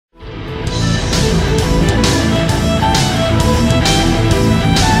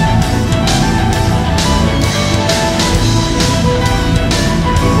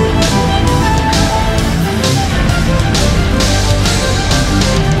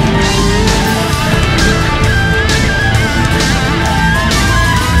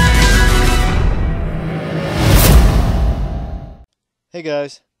Hey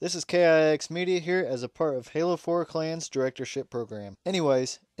guys, this is KIX Media here as a part of Halo 4 Clan's directorship program.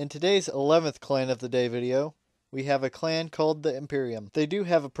 Anyways, in today's 11th Clan of the Day video, we have a clan called the Imperium. They do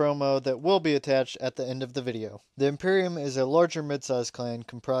have a promo that will be attached at the end of the video. The Imperium is a larger mid-sized clan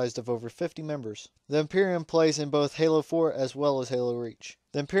comprised of over 50 members. The Imperium plays in both Halo 4 as well as Halo Reach.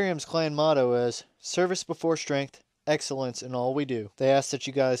 The Imperium's clan motto is, service before strength, excellence in all we do. They ask that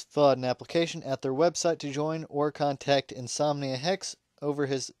you guys fill out an application at their website to join or contact Insomnia Hex over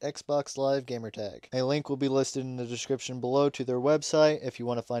his Xbox Live gamertag. A link will be listed in the description below to their website if you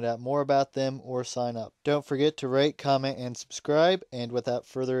want to find out more about them or sign up. Don't forget to rate, comment, and subscribe, and without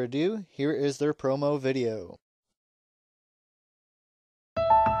further ado, here is their promo video.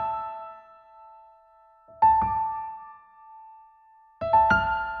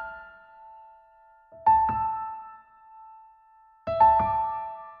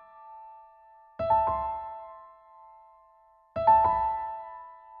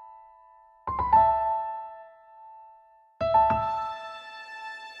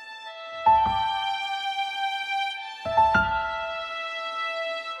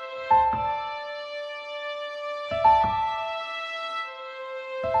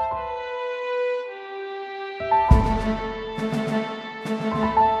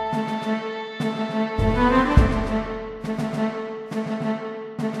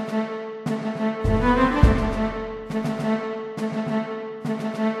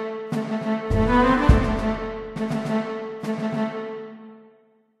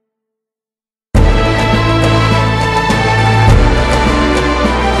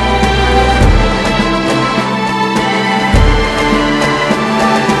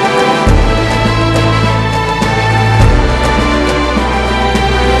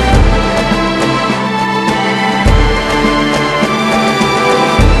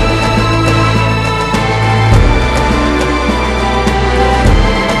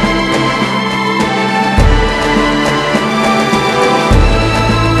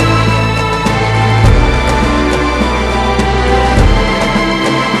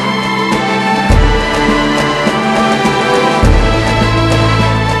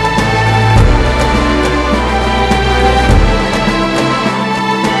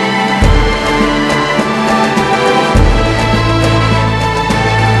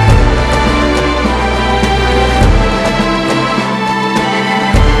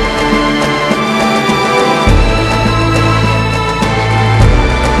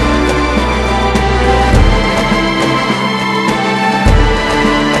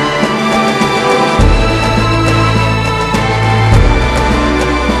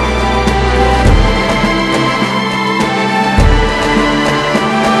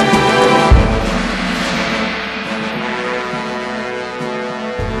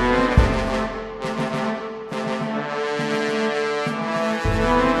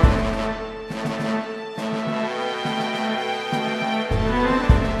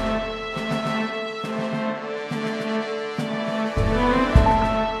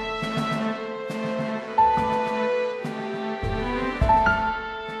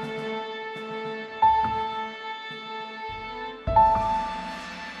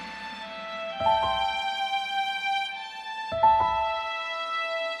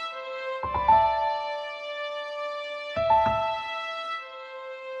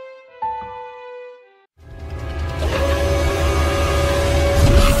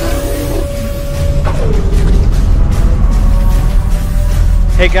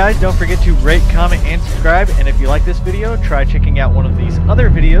 Hey guys, don't forget to rate, comment, and subscribe, and if you like this video, try checking out one of these other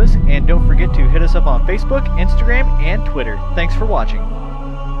videos, and don't forget to hit us up on Facebook, Instagram, and Twitter. Thanks for watching.